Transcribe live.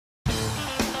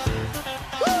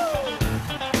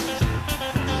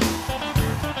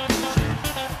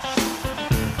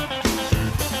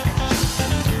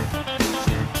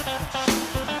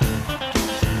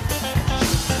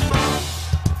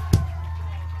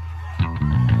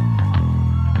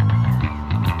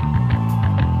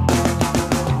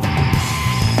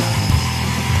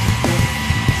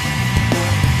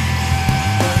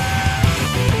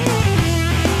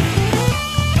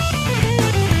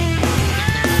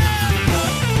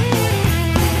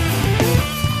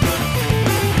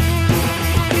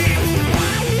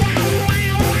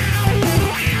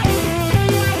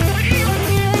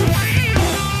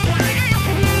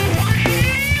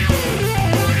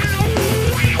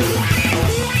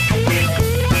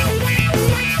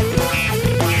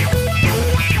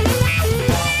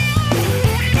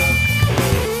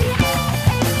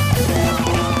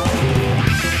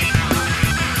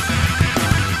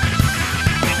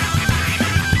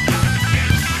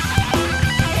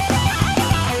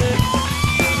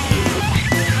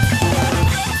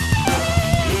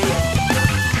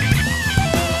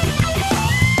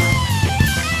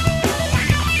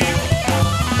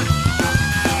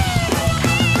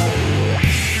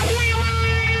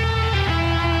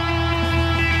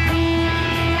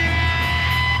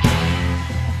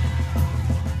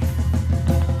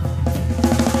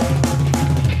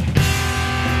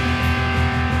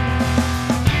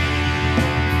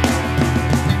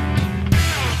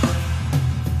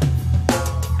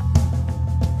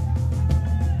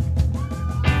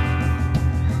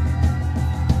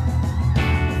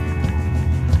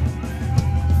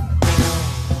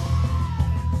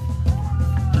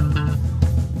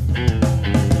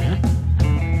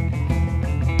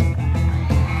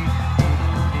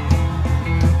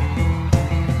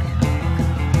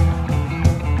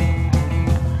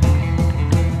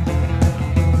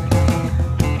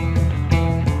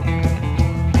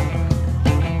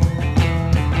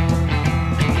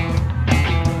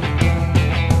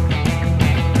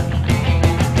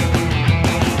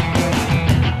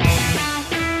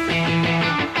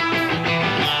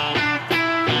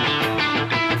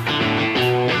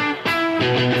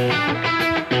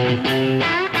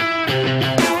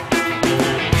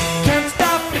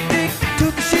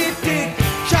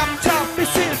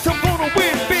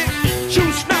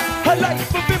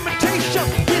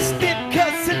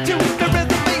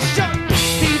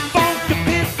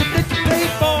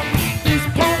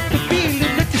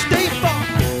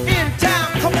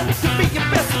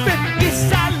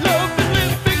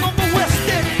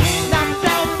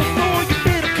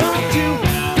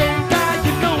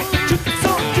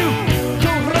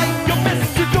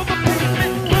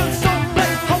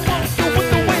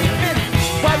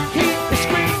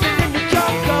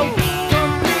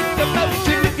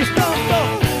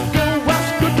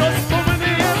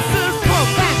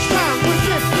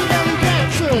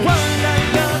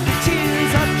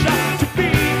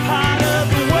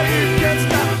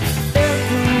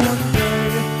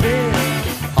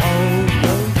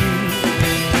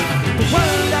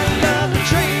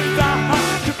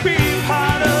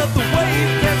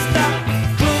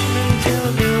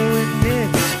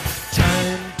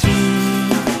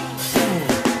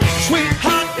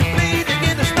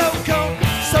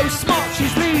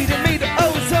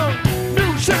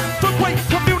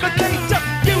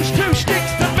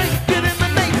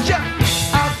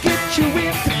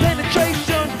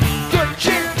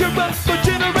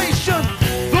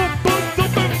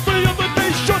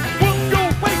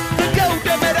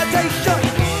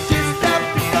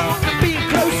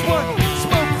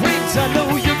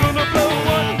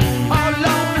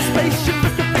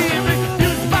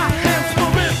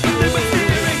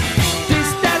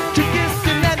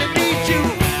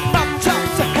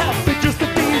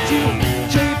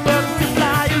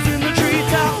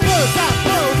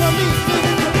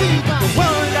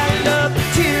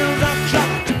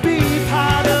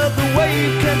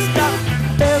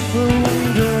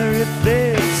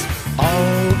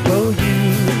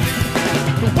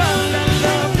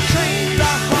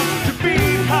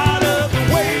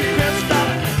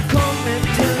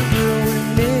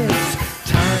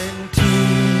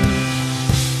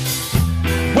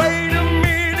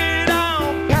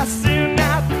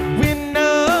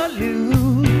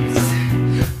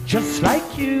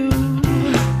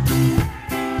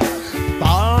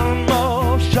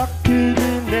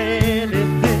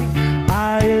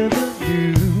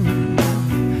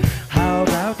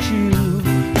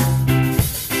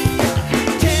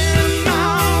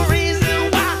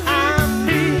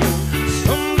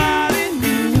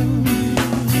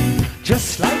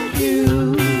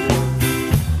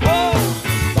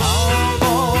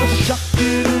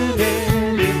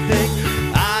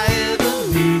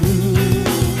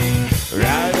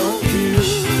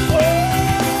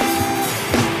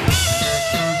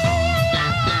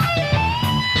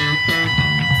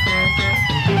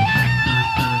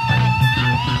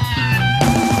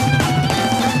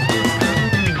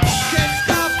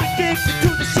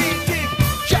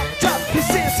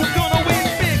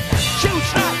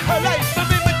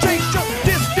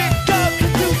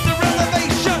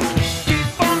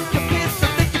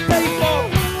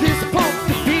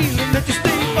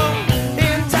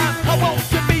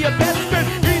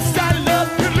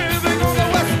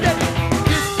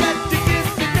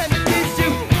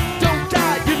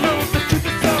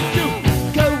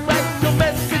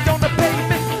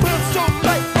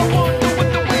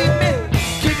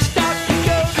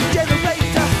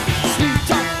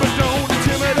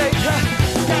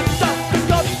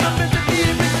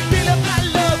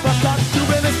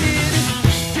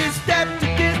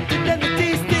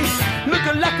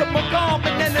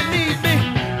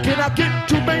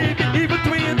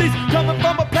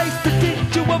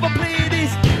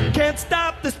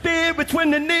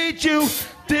to need you.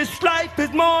 This life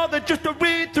is more than just a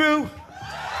read-through.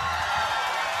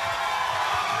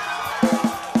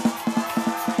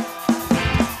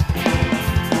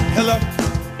 Hello.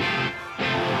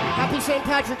 Happy St.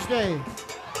 Patrick's Day.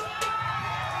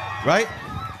 Right?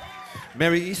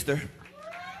 Merry Easter.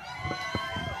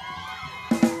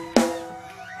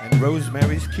 And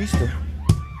Rosemary's Keister.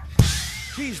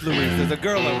 Geez Louise, there's a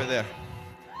girl over there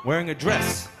wearing a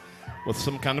dress with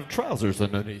some kind of trousers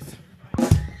underneath.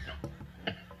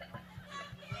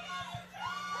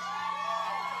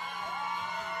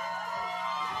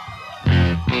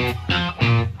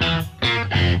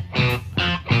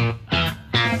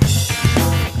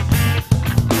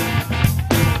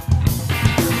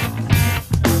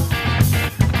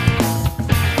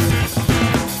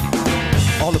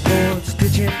 All aboard,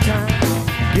 stitch in time,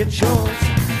 get yours,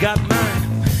 got mine.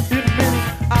 In a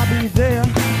minute, I'll be there.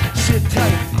 Sit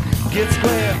tight, get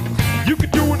square. You can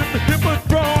do it if the hip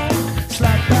is wrong.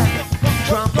 Slide back,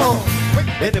 trombone.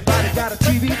 Anybody got a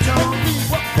TV tone?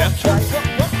 That's right,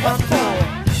 on board.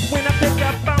 When I pick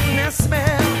up on that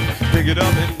smell, pick it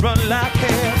up and run like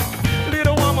hell.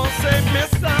 Little woman, save me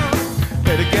some.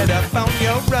 Better get up on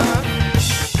your run.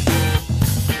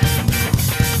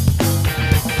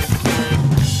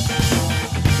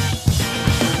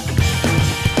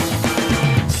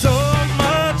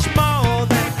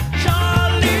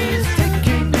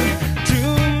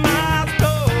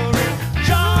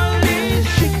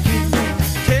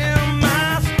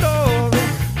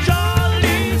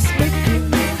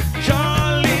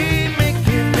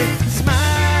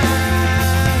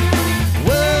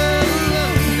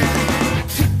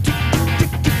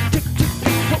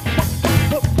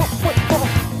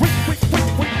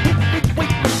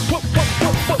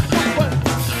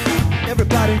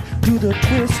 Do the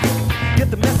twist, get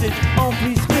the message on,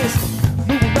 please miss.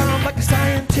 Move around like a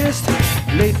scientist.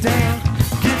 Lay down,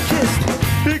 get kissed.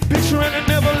 Big picture and it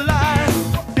never lies.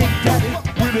 Big Daddy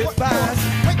will advise.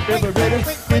 Ever ready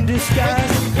in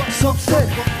disguise. Sunset,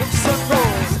 sun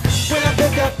rolls. When I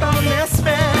pick up on that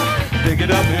smell, pick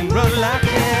it up and run like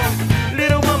hell.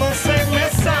 Little woman, sing me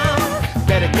some.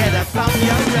 Better get up on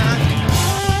your run.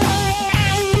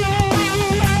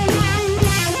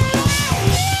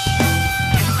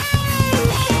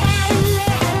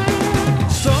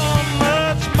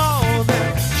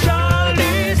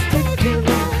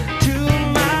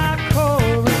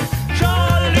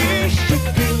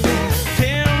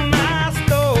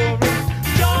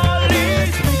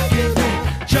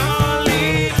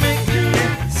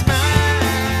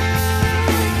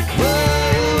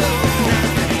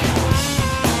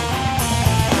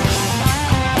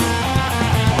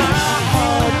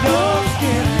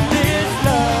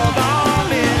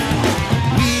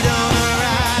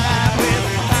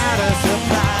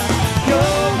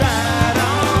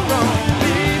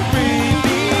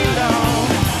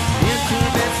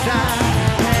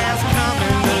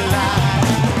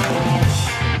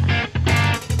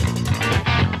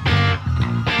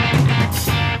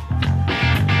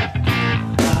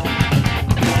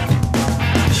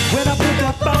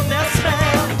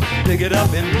 Pick it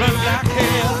up and run like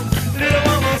hell. Little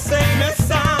woman, sing me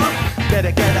song.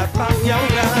 Better get up on your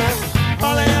run.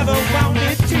 All I ever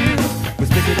wanted to was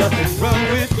pick it up and run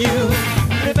with you.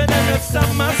 Living in the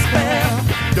summer spell.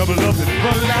 Double up and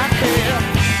run like hell.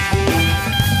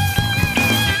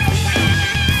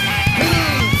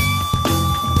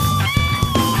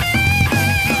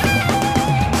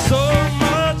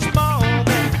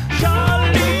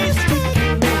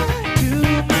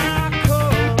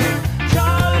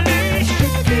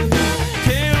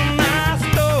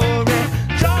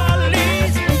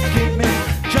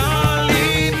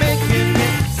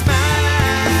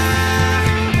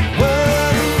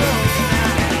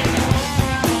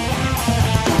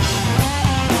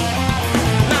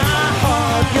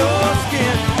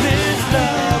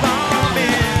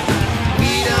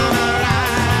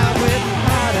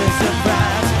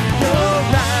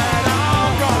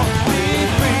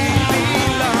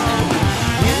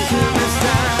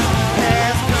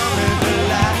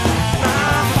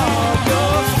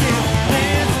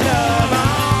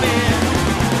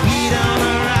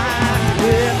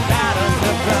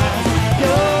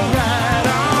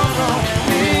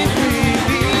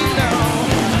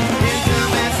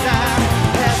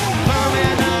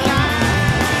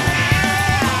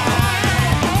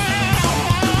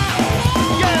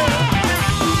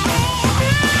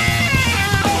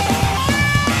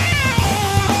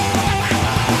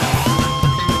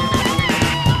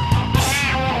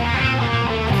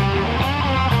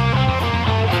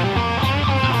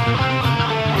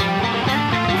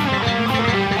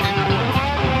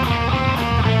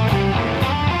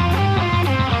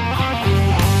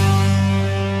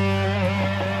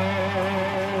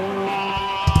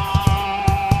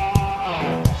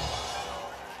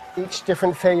 each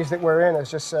different phase that we're in is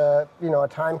just a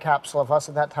time capsule of us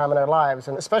at that time in our lives,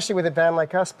 and especially with a band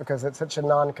like us, because it's such a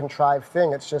non-contrived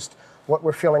thing. It's just what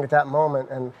we're feeling at that moment,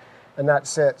 and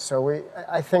that's it. So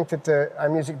I think that our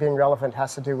music being relevant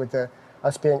has to do with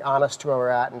us being honest to where we're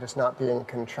at and just not being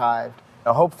contrived.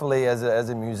 Hopefully, as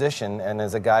a musician and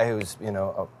as a guy who's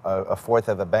a fourth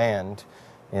of a band,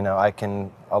 I can,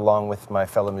 along with my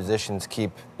fellow musicians,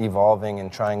 keep evolving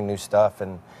and trying new stuff.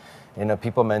 And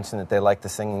people mention that they like the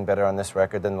singing better on this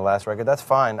record than the last record. That's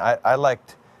fine. I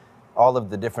liked all of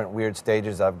the different weird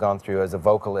stages I've gone through as a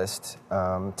vocalist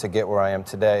to get where I am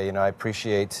today. I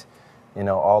appreciate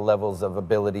all levels of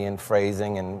ability and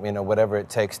phrasing and whatever it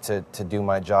takes to do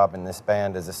my job in this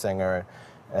band as a singer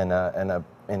and a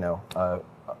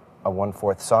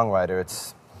 1/4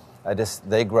 songwriter.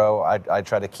 They grow. I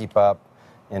try to keep up.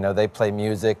 They play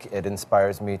music. It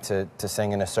inspires me to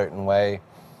sing in a certain way.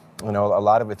 A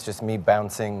lot of it's just me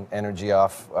bouncing energy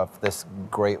off of this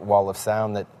great wall of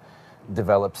sound that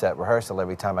develops at rehearsal.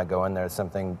 Every time I go in there,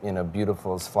 something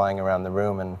beautiful is flying around the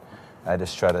room, and I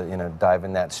just try to dive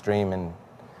in that stream and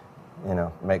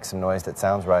make some noise that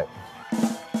sounds right.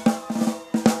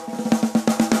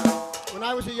 When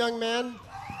I was a young man,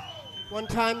 one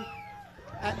time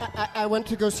I went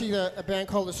to go see a band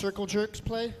called the Circle Jerks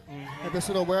play at this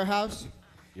little warehouse,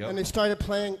 and they started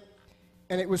playing,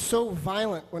 and it was so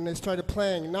violent when they started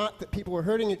playing, not that people were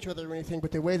hurting each other or anything,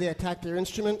 but the way they attacked their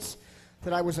instruments,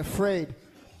 that I was afraid,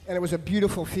 and it was a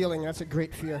beautiful feeling. That's a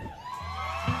great fear.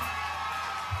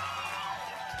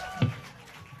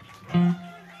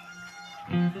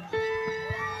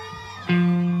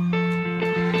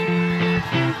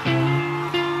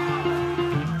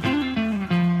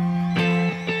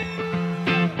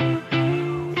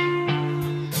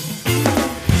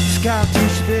 Sky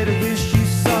teacher that I wish you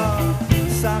saw,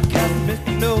 sarcastic,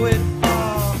 you know it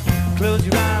all. Close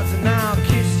your eyes and I'll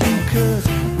kiss you, 'cause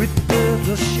with the birds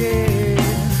of shed,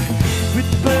 with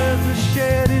the birds of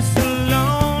shed, it's a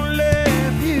lonely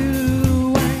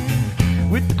view.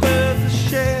 With the birds of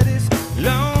shed, it's a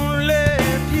lonely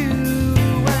view.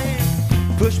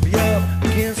 Push me up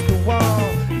against the wall,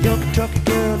 young Kentucky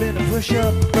girl in a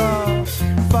push-up bra,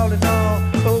 falling all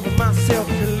over myself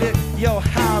to lick your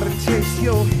heart and taste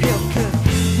your hip. 'Cause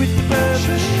with the birds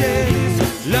of shed, it's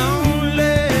a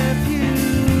lonely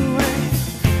view.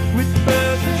 With the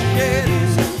birds of shed,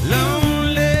 it's a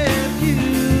lonely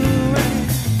view.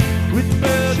 With the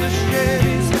birds of shed,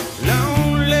 it's a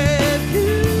lonely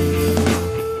view.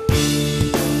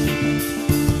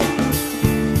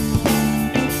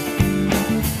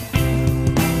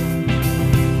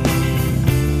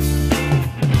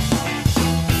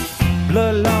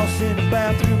 Blood loss in the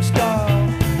bathroom stall,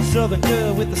 Southern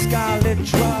girl with the scarlet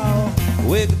draw.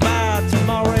 Wave goodbye to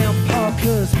Maureen Park,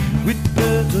 'cause with the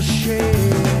birds of shed,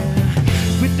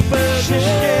 with the birds of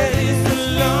shed, it's a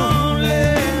lonely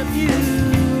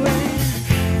view.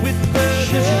 With the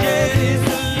birds of shed, it's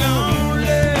a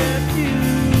lonely view.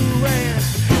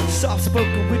 Soft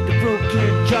spoken with the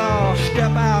broken jaw,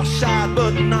 step outside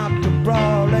but not to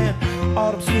brawl. And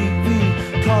autumn sweet weed,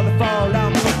 call the fall,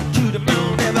 I'm looking to the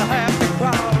moon, never have to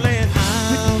crawl. And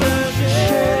with the birds of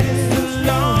shed, it's a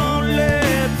lonely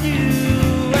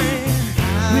view.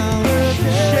 With the birds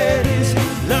of shed, it's a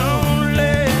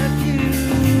lonely view.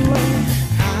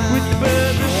 With the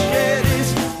birds of shed,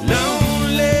 it's a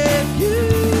lonely view.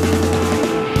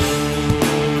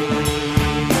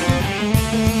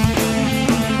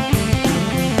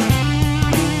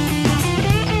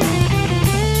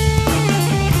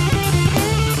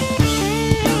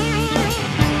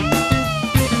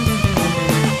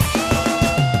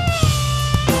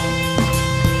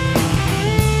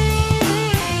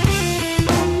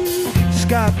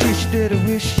 Sky fish that I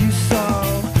wish you saw,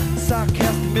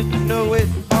 sarcastic if you know it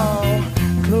all.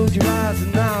 Close your eyes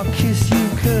and I'll kiss you,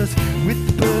 'cause with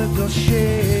the birds of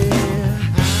shed,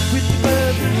 with the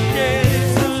birds of shed,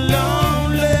 it's a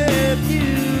lonely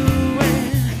view.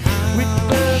 With the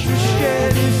birds of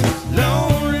shed, it's a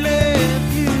lonely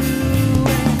view.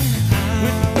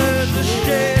 With the birds of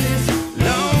shed, it's a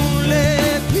lonely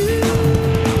view.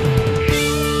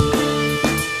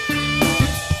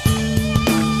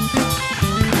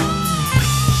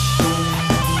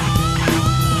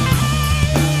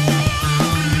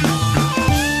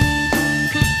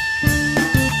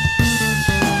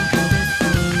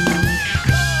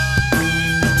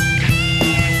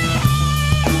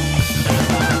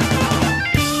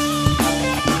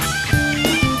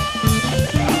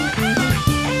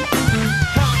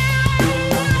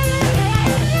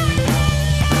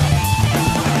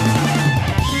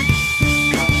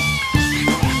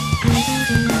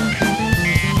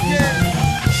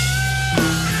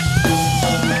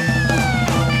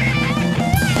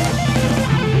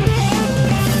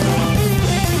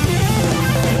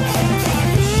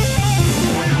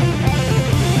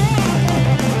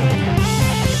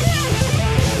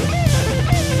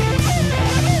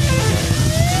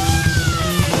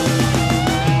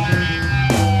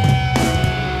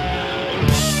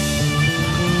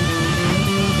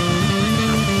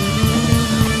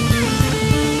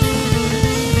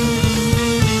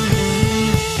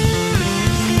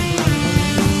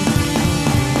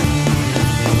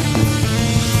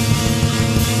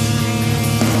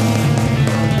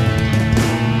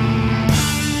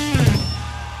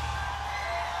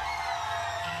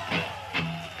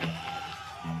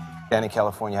 Dani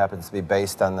California happens to be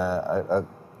based on a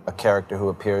character who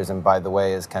appears, and by the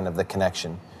way, is kind of the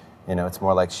connection. You know, it's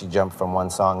more like she jumped from one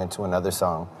song into another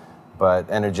song, but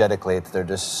energetically, they're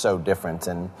just so different,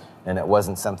 and it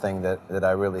wasn't something that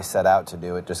I really set out to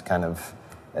do. It just kind of,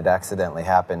 it accidentally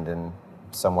happened, and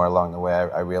somewhere along the way,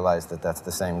 I realized that that's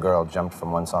the same girl, jumped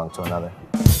from one song to another.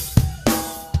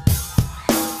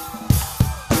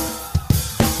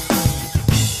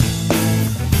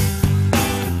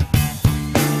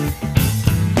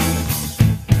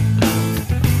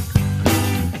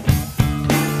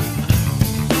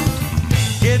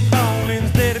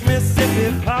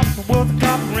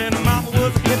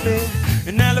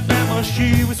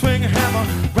 She was swinging a hammer,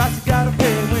 price you gotta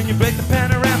pay when you break the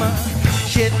panorama.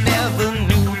 She never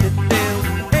knew that there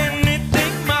was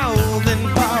anything more than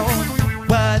power.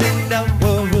 What in the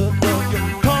world does your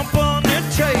company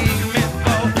take me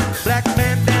for? Black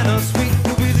bandana, sweet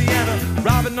Louisiana,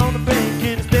 robbing on the bank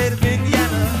in the state of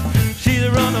Indiana. She's a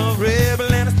runner,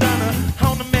 rebel and a stunner,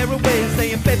 on the merry way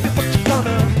saying, baby, what you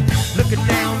gonna? Looking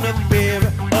down the barrel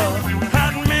of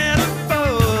hot metal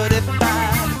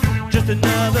 45, just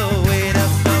another way.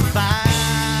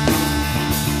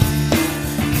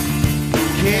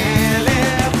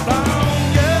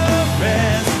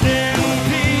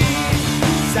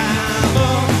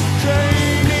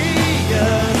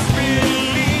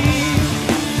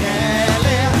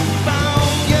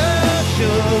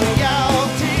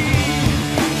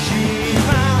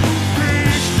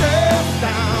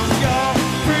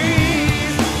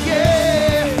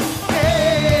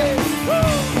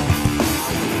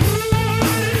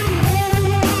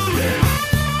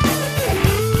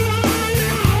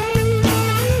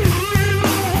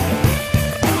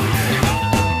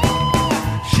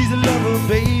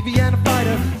 Baby and a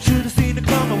fighter, should have seen it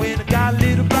coming when it got a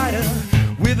little brighter.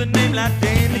 With a name like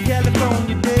Dani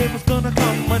California, day was gonna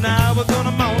come when I was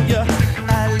gonna moan ya.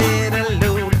 I let her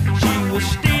load, she was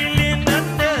stealing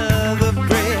another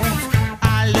breath.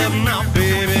 I love my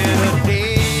baby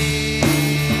today.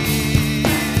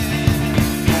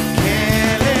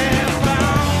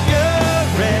 California,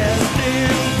 rest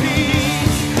in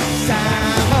peace.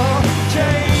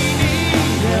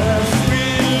 Simultaneous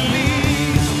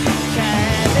release.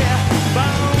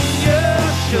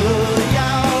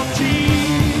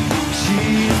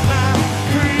 She's my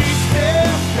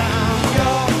priestess down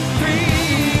your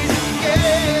breeze,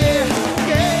 yeah,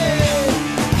 yeah.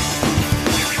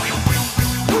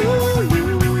 Ooh,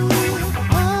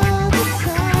 all the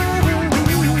time,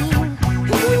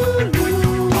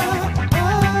 ooh,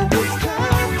 all this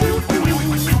time to be.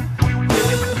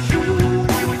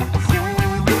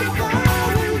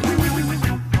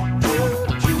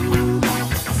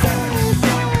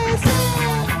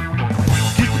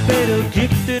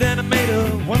 Gifted and I made her,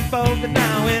 one for the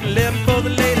now and left for the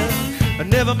later. I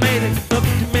never made it up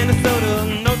to Minnesota,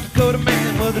 North Dakota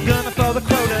man was a gunner for the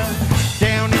quota.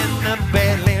 Down in the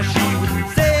Badlands, she was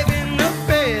saving the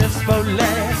best for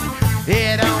last.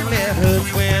 It only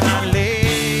hurts when I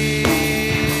leave.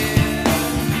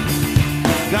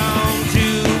 Gone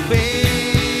to bed.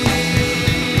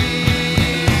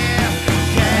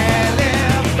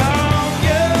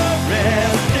 California,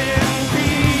 rest in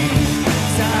peace.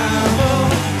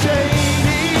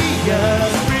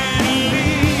 Simultaneous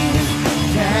release.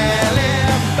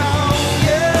 California.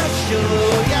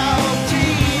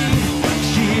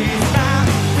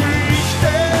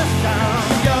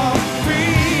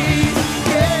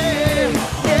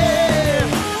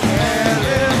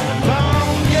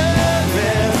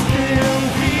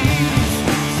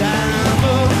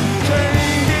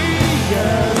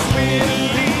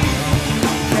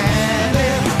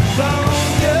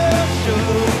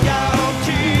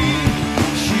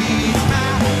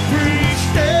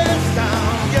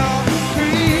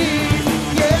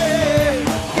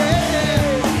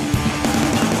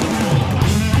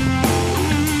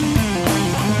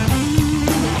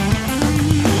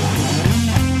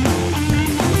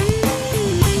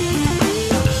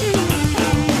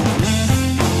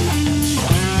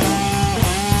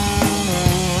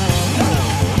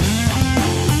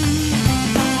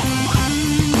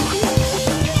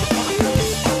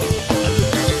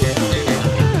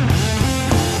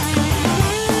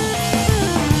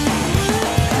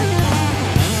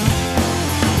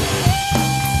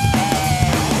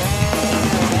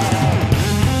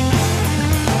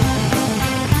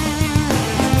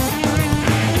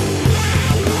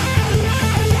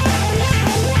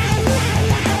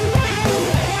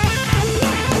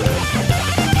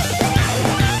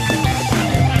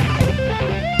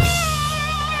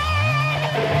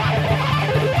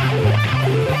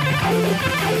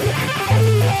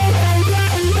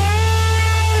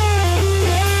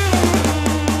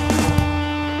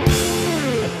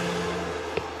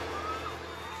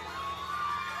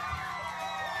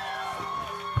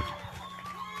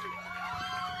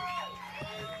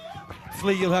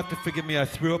 Flea, you'll have to forgive me. I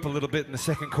threw up a little bit in the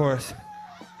second chorus.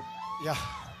 Yeah,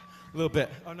 a little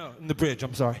bit. Oh no, in the bridge.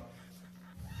 I'm sorry.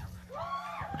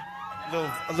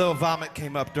 A little vomit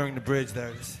came up during the bridge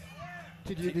there.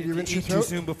 Did you rinse your Eat throat? too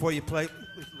soon before you play.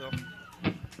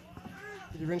 Did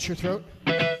you rinse your throat?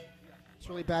 It's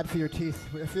really bad for your teeth.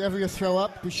 If you ever throw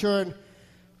up, be sure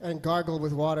and gargle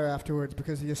with water afterwards,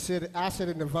 because the acid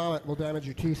in the vomit will damage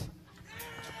your teeth.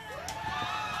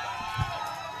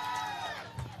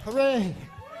 Hooray!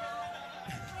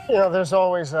 You know, there's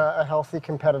always a healthy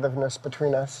competitiveness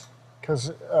between us,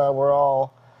 because we're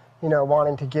all, you know,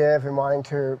 wanting to give and wanting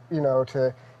to, you know,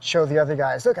 to show the other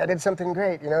guys, look, I did something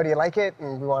great, you know, do you like it?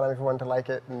 And we want everyone to like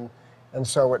it, and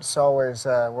so it's always,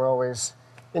 we're always,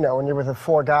 you know, when you're with the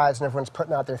four guys and everyone's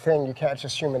putting out their thing, you can't, it's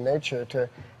just human nature to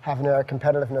have an air of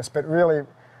competitiveness, but really,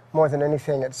 more than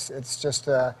anything, it's just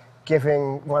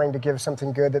giving, wanting to give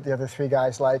something good that the other three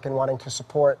guys like, and wanting to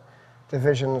support the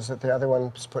visions that the other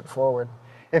ones put forward.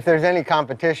 If there's any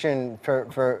competition,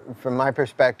 from my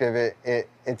perspective,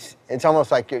 it's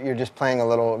almost like you're just playing a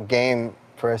little game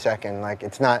for a second. Like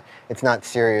it's not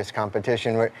serious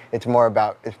competition. It's more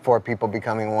about four people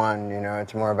becoming one. You know,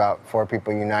 it's more about four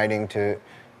people uniting to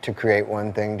create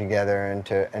one thing together and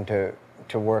to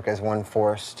work as one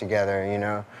force together. You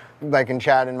know, like in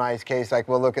Chad and Mai's case, like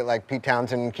we'll look at like Pete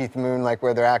Townsend and Keith Moon, like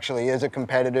where there actually is a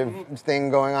competitive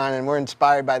thing going on, and we're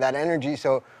inspired by that energy.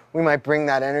 So we might bring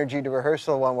that energy to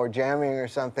rehearsal while we're jamming or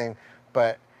something,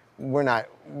 but we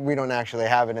don't actually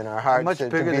have it in our hearts to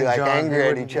be like John, angry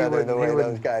at each other the way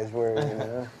those guys were, you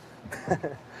know.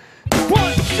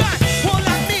 One shot, all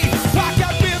I need. Rock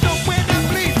out rhythm when I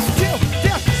bleed. Till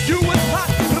death, you was hot.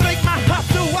 Break my heart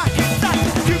so I can stop.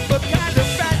 You forgot the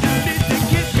tragedy to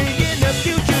get me in the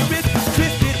future. It's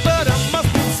twisted, but I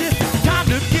must insist. Time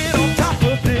to get on top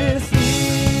of this.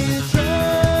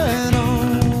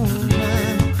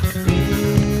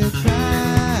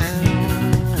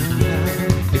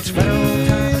 It's right on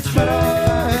time. It's right on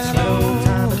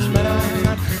time. It's right on time. It's right on time. It's right on time. It's right on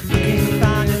time. Looking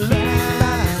back and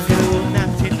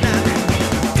looking back.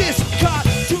 Discard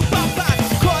to my back,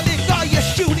 calling all your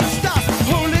shooting stars.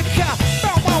 Holy cow,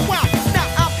 wow, wow, wow. Now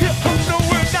I'm here from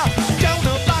nowhere now. Down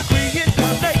the block, we in the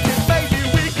nation, baby,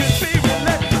 we can be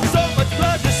related. So much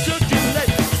blood to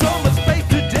circulate, so much space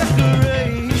to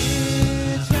decorate.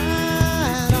 It's right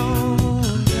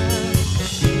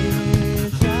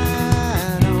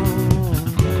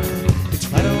on time. It's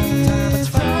right on time. It's right on time. It's right on time.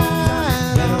 It's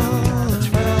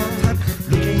right on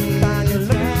time. Looking back and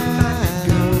looking back,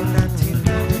 girl,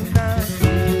 1999.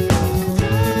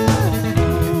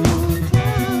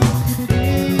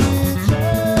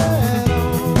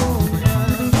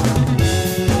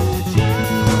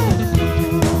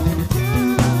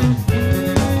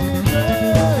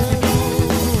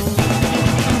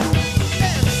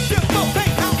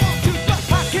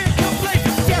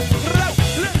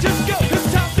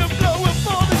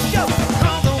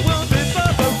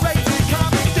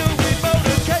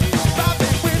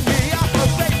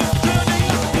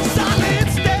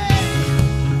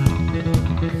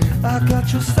 I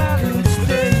got your solid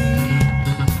state.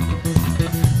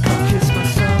 Come kiss my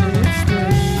solid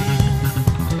state.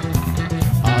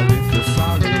 I lick your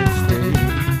solid state.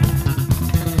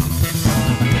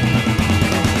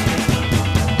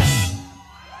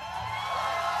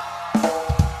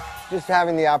 Just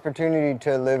having the opportunity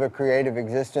to live a creative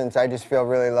existence, I just feel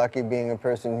really lucky being a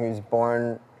person who's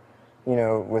born, you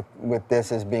know, with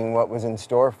this as being what was in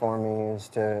store for me, is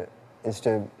to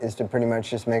pretty much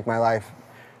just make my life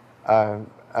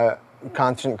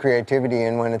constant creativity,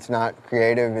 and when it's not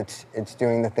creative, it's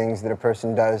doing the things that a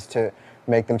person does to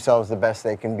make themselves the best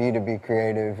they can be to be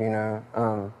creative. You know,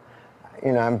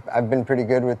 I've been pretty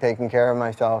good with taking care of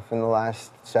myself in the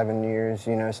last 7 years.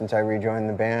 You know, since I rejoined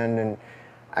the band, and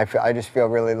I just feel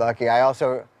really lucky. I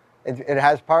also, it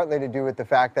has partly to do with the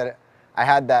fact that I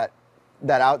had that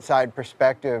outside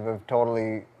perspective of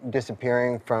totally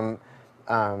disappearing from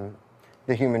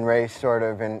the human race, sort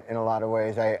of, in a lot of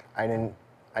ways. I didn't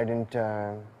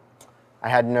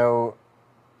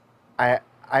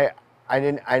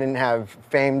have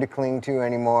fame to cling to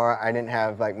anymore. I didn't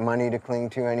have like money to cling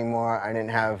to anymore. I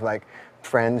didn't have like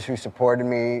friends who supported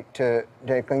me to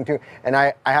cling to. And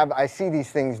I see these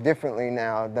things differently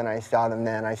now than I saw them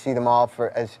then. I see them all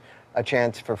as a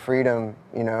chance for freedom,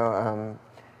 you know,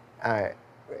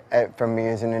 from me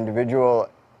as an individual,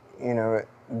 you know,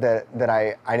 that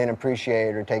I didn't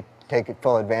appreciate or take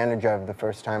full advantage of the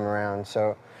first time around.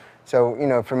 So you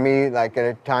know, for me, like at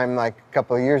a time like a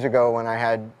couple of years ago when I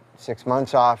had 6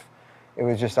 months off, it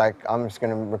was just like, I'm just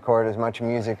going to record as much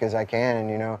music as I can,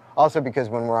 you know. Also because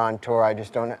when we're on tour, I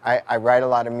just don't, I write a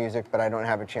lot of music, but I don't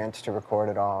have a chance to record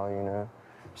it all, you know.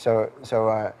 So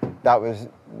that was,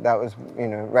 you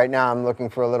know, right now I'm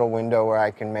looking for a little window where I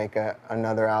can make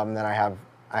another album that I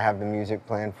have the music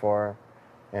planned for,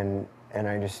 and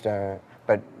I just,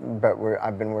 but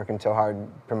I've been working so hard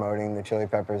promoting the Chili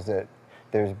Peppers that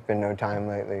there's been no time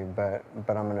lately, but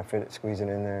I'm gonna squeeze it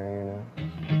in there, you know.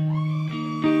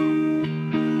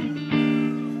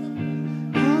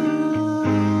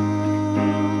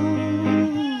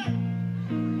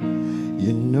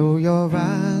 You know your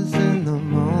eyes in the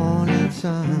morning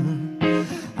sun,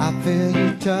 I feel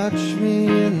you touch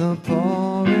me in the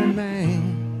pouring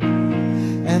rain,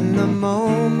 and the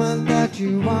moment that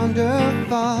you wander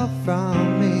far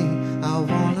from me, I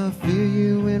wanna feel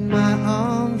you in my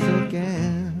arms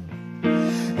again.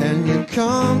 And you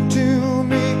come to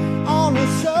me on a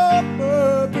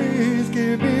summer breeze,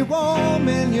 give me warm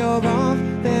in your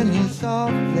arms, then you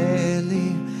softly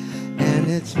leave. And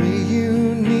it's me you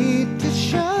need to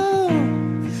show.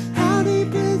 How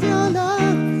deep is your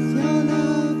love? Your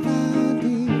love, how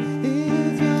deep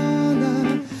is your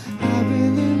love? I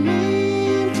really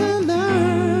mean to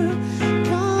learn,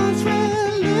 'cause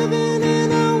we're living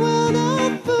in a world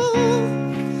of fools,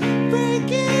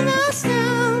 breaking us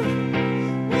down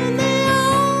when they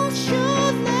all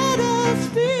should let us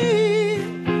be.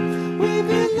 We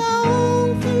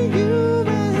belong to you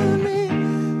and me.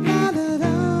 La da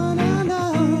da da da.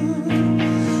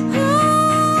 Oh,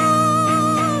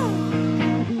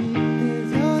 how deep is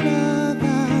your love?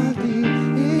 How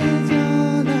deep is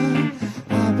your love?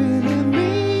 I really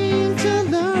mean to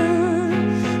learn,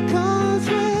 'cause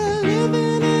we're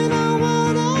living in a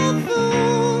world of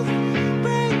fools,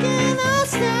 breaking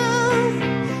us down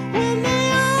when they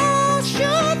all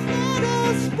should let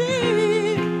us be.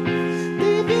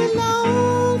 We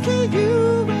belong to you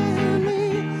and me.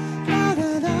 La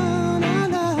da da da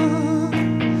da.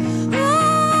 Oh.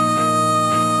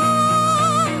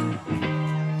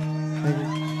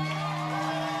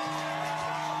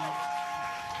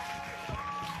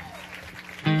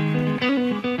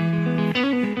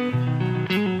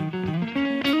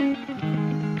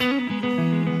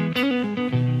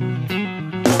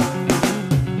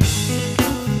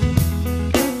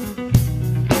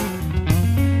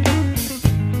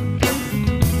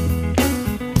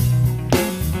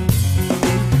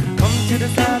 Come to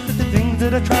decide that the things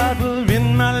that I tried were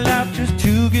in my life just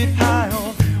to get high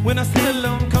on. When I sit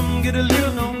alone, come get a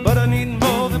little known, but I need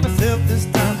more than myself this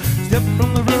time. Step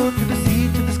from the road to the sea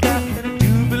to the sky, and I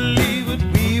do believe what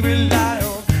we rely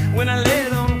on. When I lay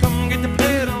it on, come get the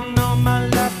play it on, all my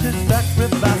life to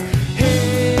sacrifice.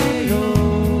 Hey,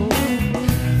 oh,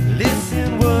 listen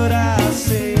what I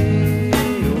say.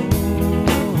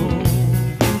 Oh,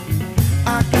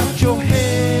 I got your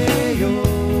hey,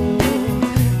 oh,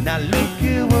 now look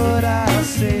at what I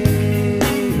say.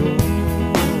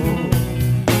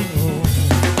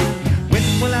 When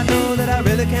will I know that I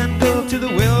really can go to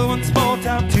the well one small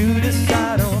time to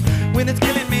decide on? When it's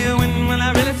killing me, when will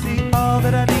I really see all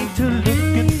that I need to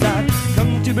look inside?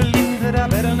 Come to believe that I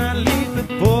better not leave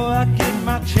before I get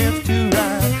my chance to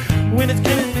ride. When it's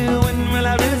killing me, when will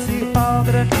I really see all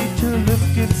that I need to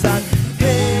look inside?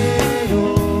 Hey,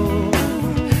 oh,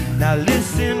 now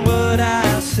listen what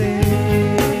I say.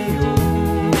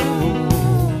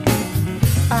 Oh,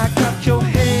 I got your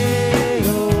hey,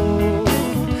 oh,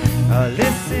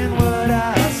 listen what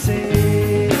I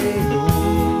say.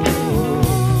 Oh,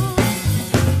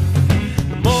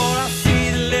 the more I see,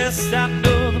 the less I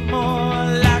know, the more I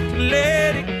like to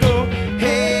let it go.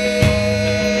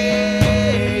 Hey,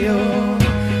 oh,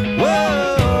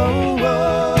 whoa, whoa.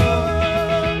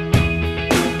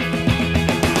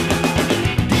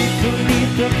 Deep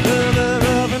beneath the color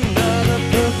of another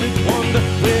perfect wonder,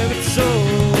 where it's so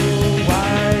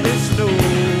white as snow.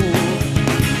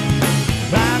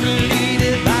 Privately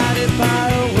divided by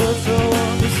a world so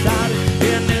undecided,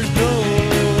 and there's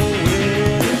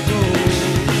nowhere to go.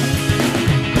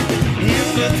 In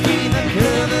between the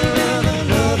color of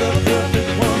another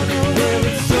perfect wonder, where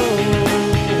it's so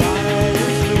white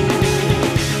as snow.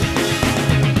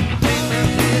 Think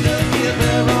that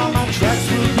there all my tracks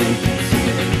will be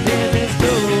concealed, and there's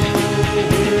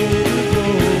nowhere to go.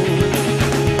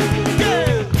 Yeah!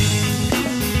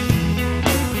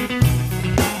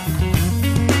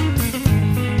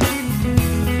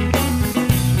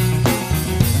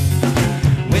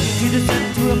 When you descend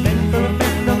to a bend for a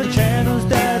bend on the channels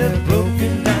that have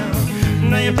broken down.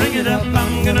 Now you bring it up,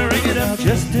 I'm gonna ring it up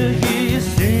just to hear you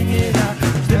sing it out.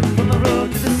 Step from the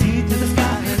road to the sea to the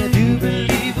sky, and I do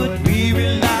believe what we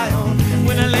rely on.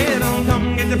 When I lay it on,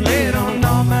 come get to play it on.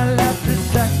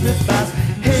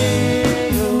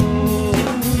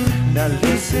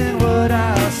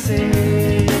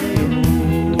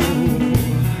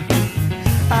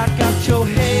 your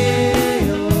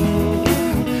halo.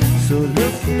 So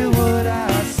look at what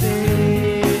I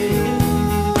say.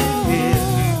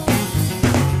 Yeah.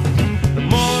 The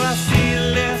more I see, the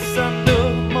less I know,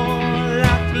 the more I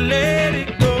like to let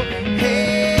it go.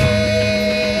 Hey,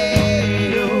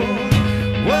 oh,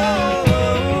 whoa,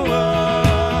 whoa.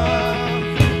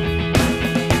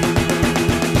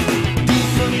 Deep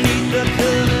beneath the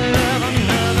cover of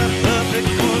another perfect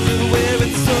corner where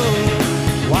it's so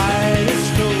white as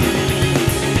snow.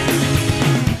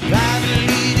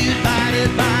 Privately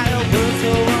divided by a world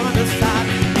so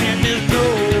undersized, and there's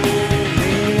nowhere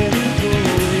to go.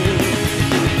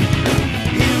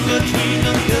 In between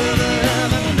the cover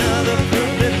of another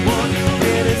perfect one,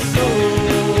 where it's so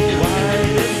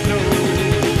white as snow.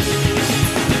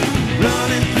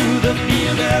 Running through the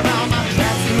field, there are my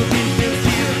tracks looking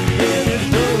concealed, where there's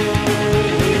nowhere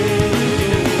to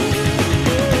go.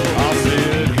 I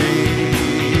said, hey,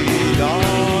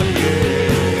 Lord, yeah,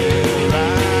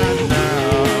 right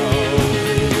now.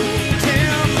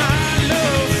 Tell my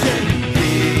love, said,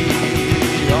 hey,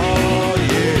 Lord,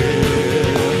 yeah,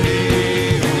 hey,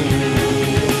 oh.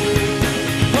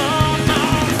 One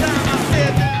more time, I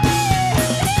said,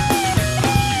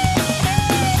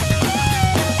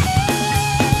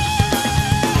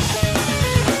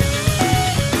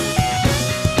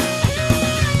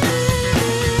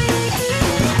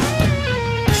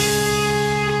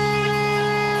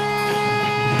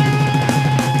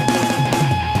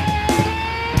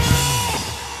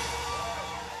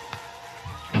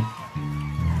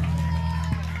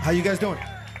 how you guys doing?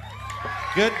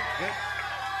 Good? Good.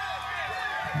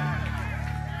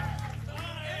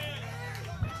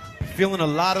 Feeling a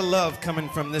lot of love coming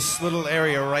from this little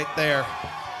area right there.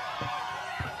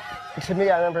 To me,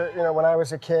 I remember, when I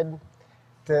was a kid,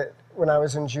 that when I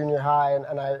was in junior high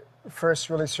and I first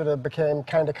really sort of became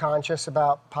kind of conscious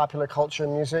about popular culture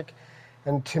and music.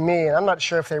 And to me, and I'm not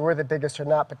sure if they were the biggest or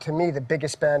not, but to me, the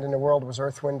biggest band in the world was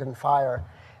Earth, Wind and Fire.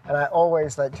 And I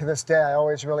always, to this day, I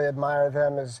always really admire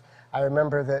them. As I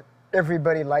remember that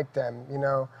everybody liked them,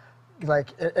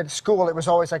 at school, it was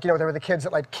always there were the kids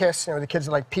that liked Kiss, the kids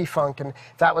that liked P-Funk, and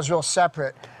that was real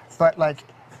separate. But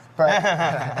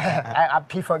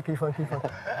P-Funk.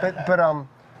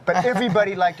 But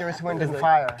everybody liked Earth, Wind and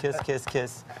Fire. Kiss, kiss,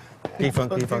 kiss.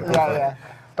 P-Funk, P-Funk, P-Funk. Yeah.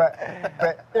 But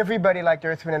everybody liked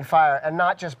Earth, Wind and Fire, and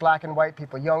not just black and white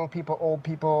people, young people, old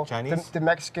people. Chinese? The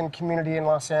Mexican community in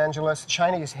Los Angeles.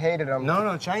 Chinese hated them.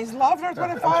 No, Chinese loved Earth,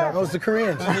 Wind and Fire. Those the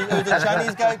Koreans. The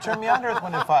Chinese guy turned me on to Earth,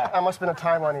 Wind and Fire. I must have been a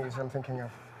Taiwanese I'm thinking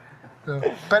of.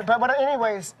 But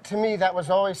anyways, to me, that was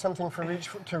always something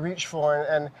to reach for.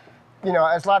 And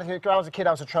as a lot of when I was a kid,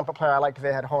 I was a trumpet player. I liked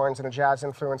they had horns and a jazz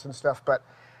influence and stuff. But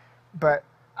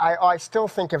I still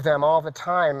think of them all the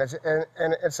time.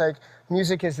 And it's like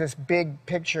music is this big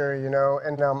picture,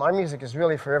 and our music is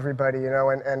really for everybody,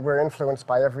 and we're influenced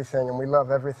by everything, and we love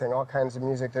everything, all kinds of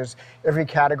music. There's every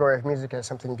category of music has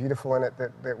something beautiful in it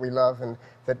that we love and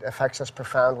that affects us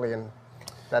profoundly, and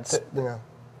that's,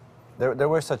 There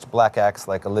were such black acts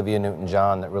like Olivia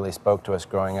Newton-John that really spoke to us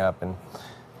growing up, and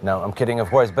no, I'm kidding, of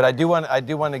course, but I do want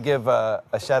to give a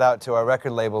shout out to our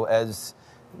record label as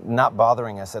not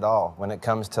bothering us at all when it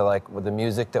comes to with the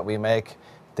music that we make.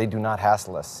 They do not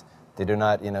hassle us. They do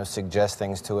not suggest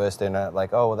things to us. They're not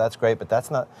like, oh well, that's great, but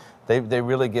that's not. They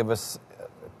really give us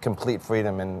complete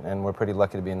freedom, and we're pretty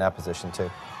lucky to be in that position too.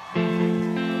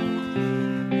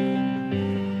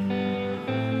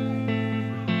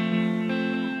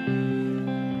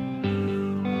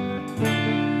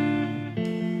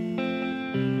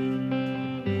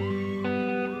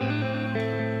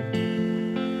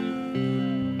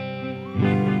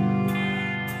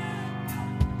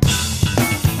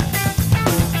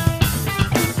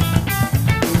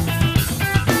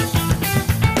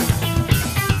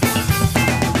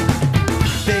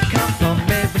 They come from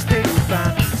every state to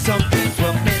find something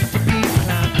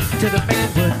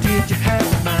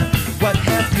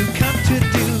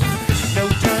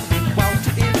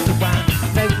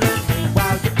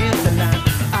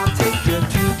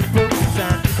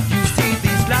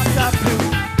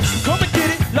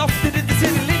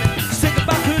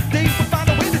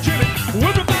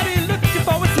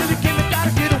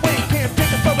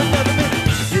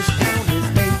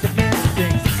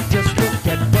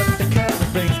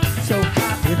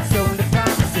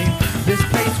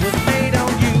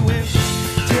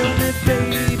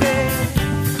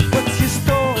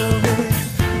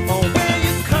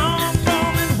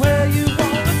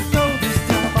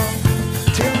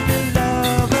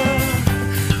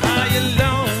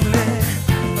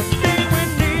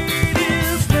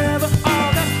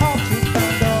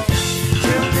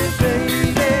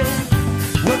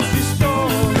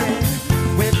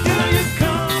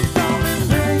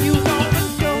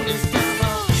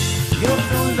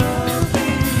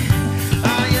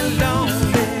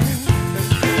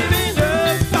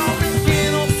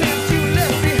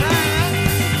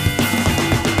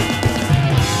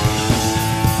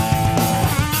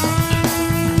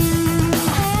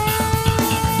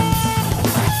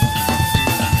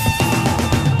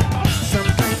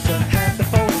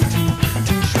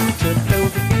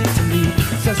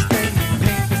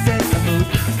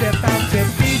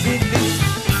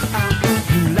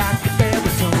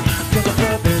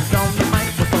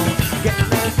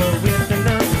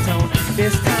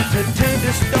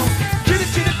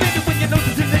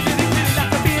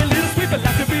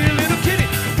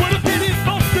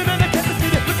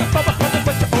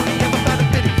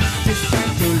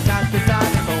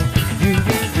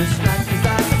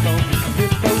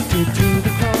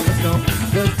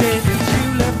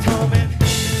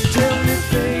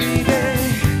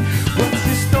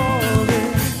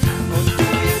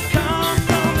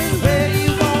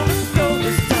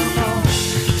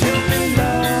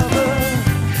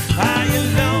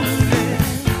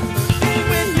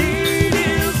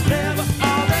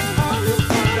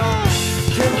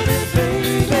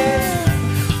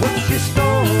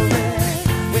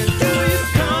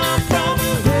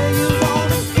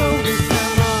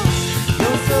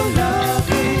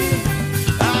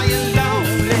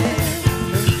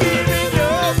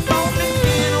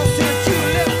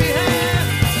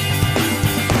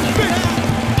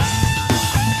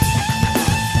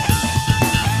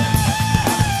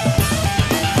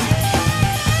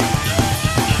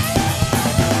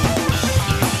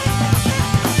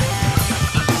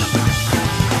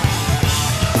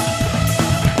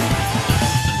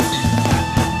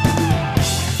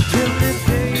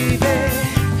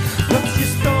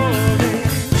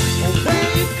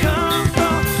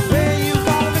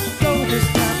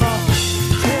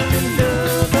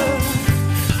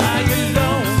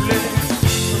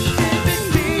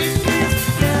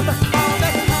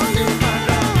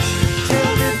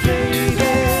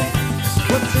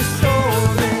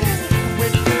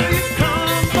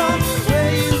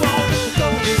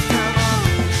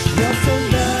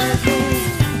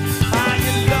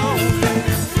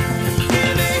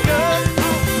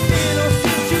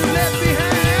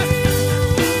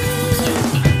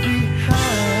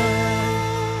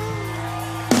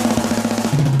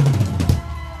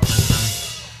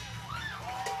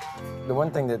one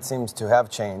thing that seems to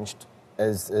have changed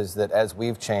is that as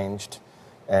we've changed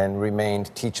and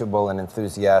remained teachable and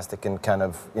enthusiastic and kind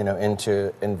of, you know,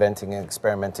 into inventing and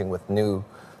experimenting with new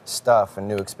stuff and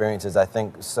new experiences, I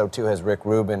think so too has Rick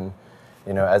Rubin,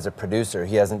 you know, as a producer.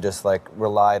 He hasn't just like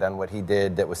relied on what he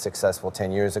did that was successful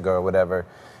 10 years ago or whatever.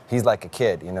 He's like a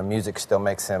kid, you know, music still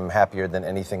makes him happier than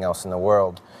anything else in the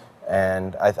world.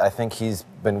 And I think he's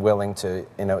been willing to,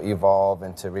 you know, evolve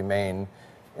and to remain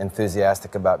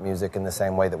enthusiastic about music in the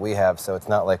same way that we have. So it's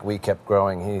not like we kept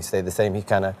growing, he stayed the same. He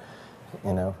kind of,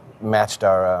 you know, matched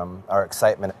our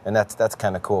excitement. And that's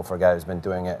kind of cool for a guy who's been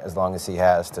doing it as long as he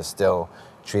has, to still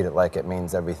treat it like it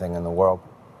means everything in the world.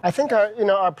 I think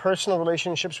our personal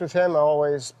relationships with him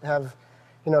always have,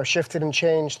 you know, shifted and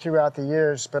changed throughout the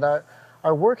years. But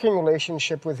our working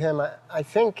relationship with him, I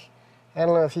think, I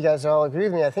don't know if you guys all agree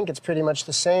with me, I think it's pretty much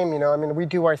the same. You know, I mean, we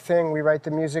do our thing, we write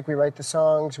the music, we write the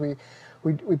songs, we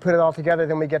put it all together,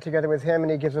 then we get together with him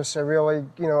and he gives us a really,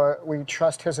 you know, we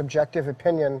trust his objective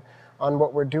opinion on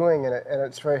what we're doing, and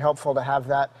it's very helpful to have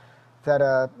that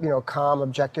you know, calm,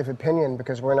 objective opinion,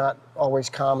 because we're not always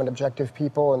calm and objective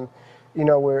people, and you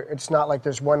know, it's not like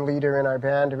there's one leader in our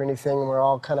band or anything. We're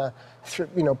all kind of,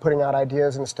 you know, putting out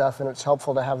ideas and stuff, and it's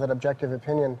helpful to have that objective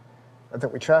opinion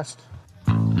that we trust.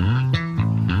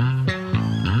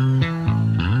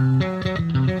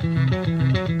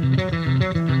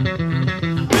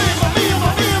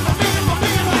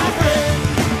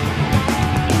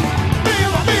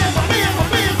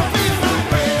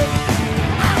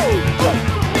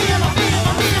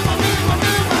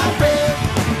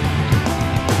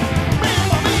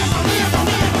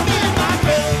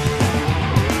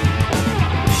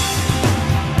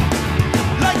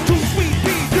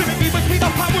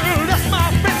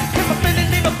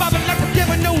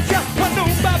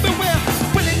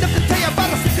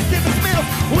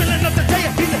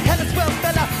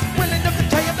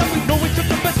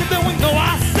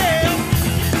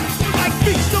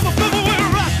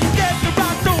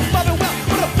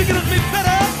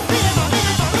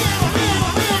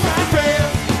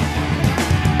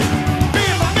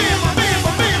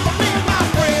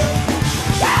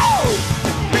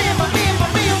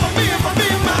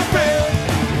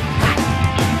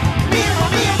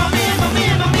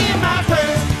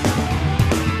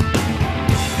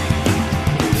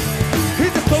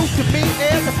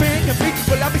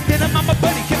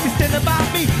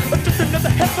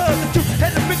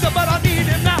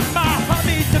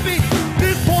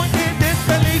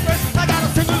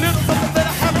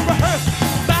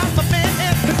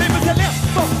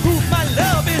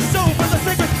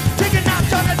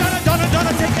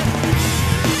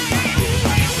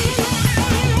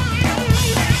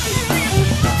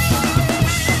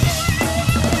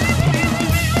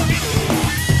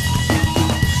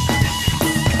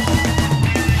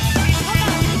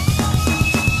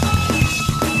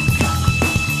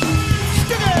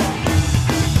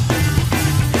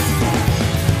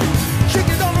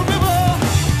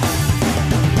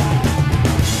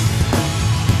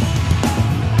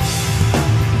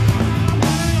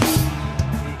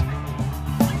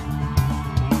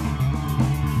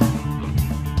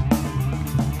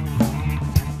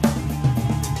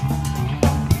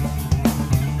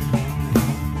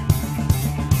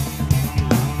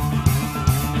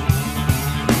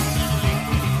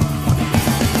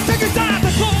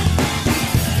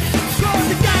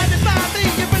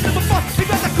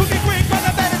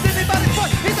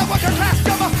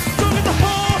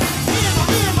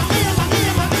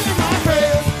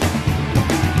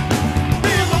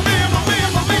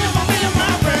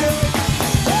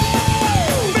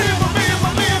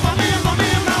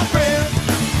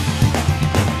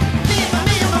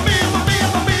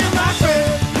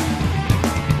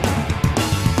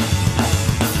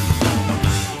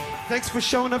 Thanks for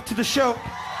showing up to the show.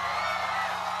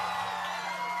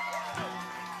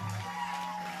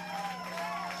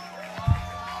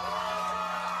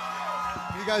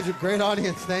 You guys are a great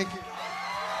audience. Thank you.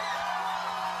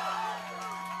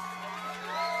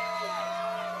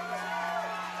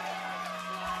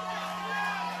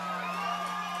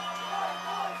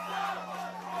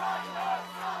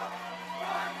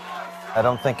 I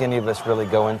don't think any of us really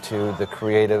go into the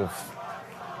creative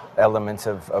elements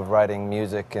of writing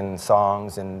music and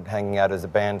songs and hanging out as a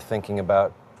band thinking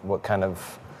about what kind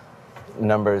of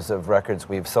numbers of records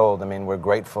we've sold. I mean, we're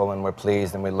grateful and we're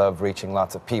pleased and we love reaching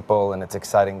lots of people and it's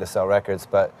exciting to sell records,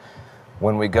 but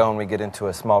when we go and we get into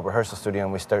a small rehearsal studio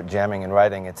and we start jamming and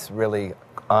writing, it's really,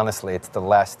 honestly, it's the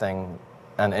last thing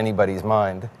on anybody's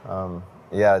mind.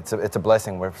 Yeah, it's a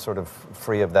blessing. We're sort of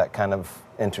free of that kind of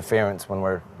interference when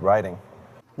we're writing.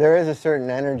 There is a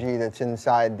certain energy that's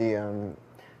inside the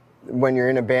when you're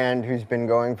in a band who's been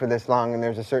going for this long and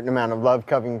there's a certain amount of love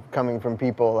coming from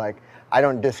people, like, I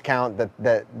don't discount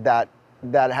that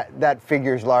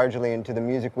figures largely into the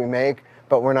music we make,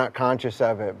 but we're not conscious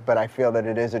of it. But I feel that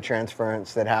it is a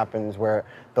transference that happens where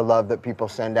the love that people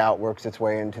send out works its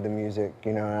way into the music,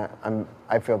 you know.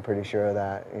 I feel pretty sure of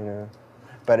that, you know.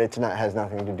 But has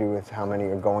nothing to do with how many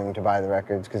are going to buy the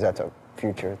records, because that's a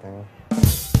future thing.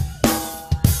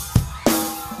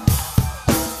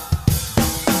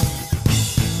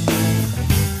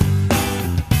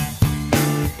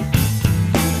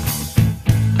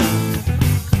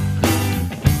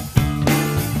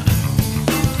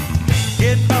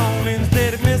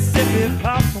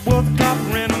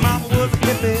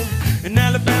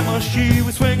 She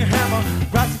was swinging a hammer,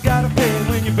 right together.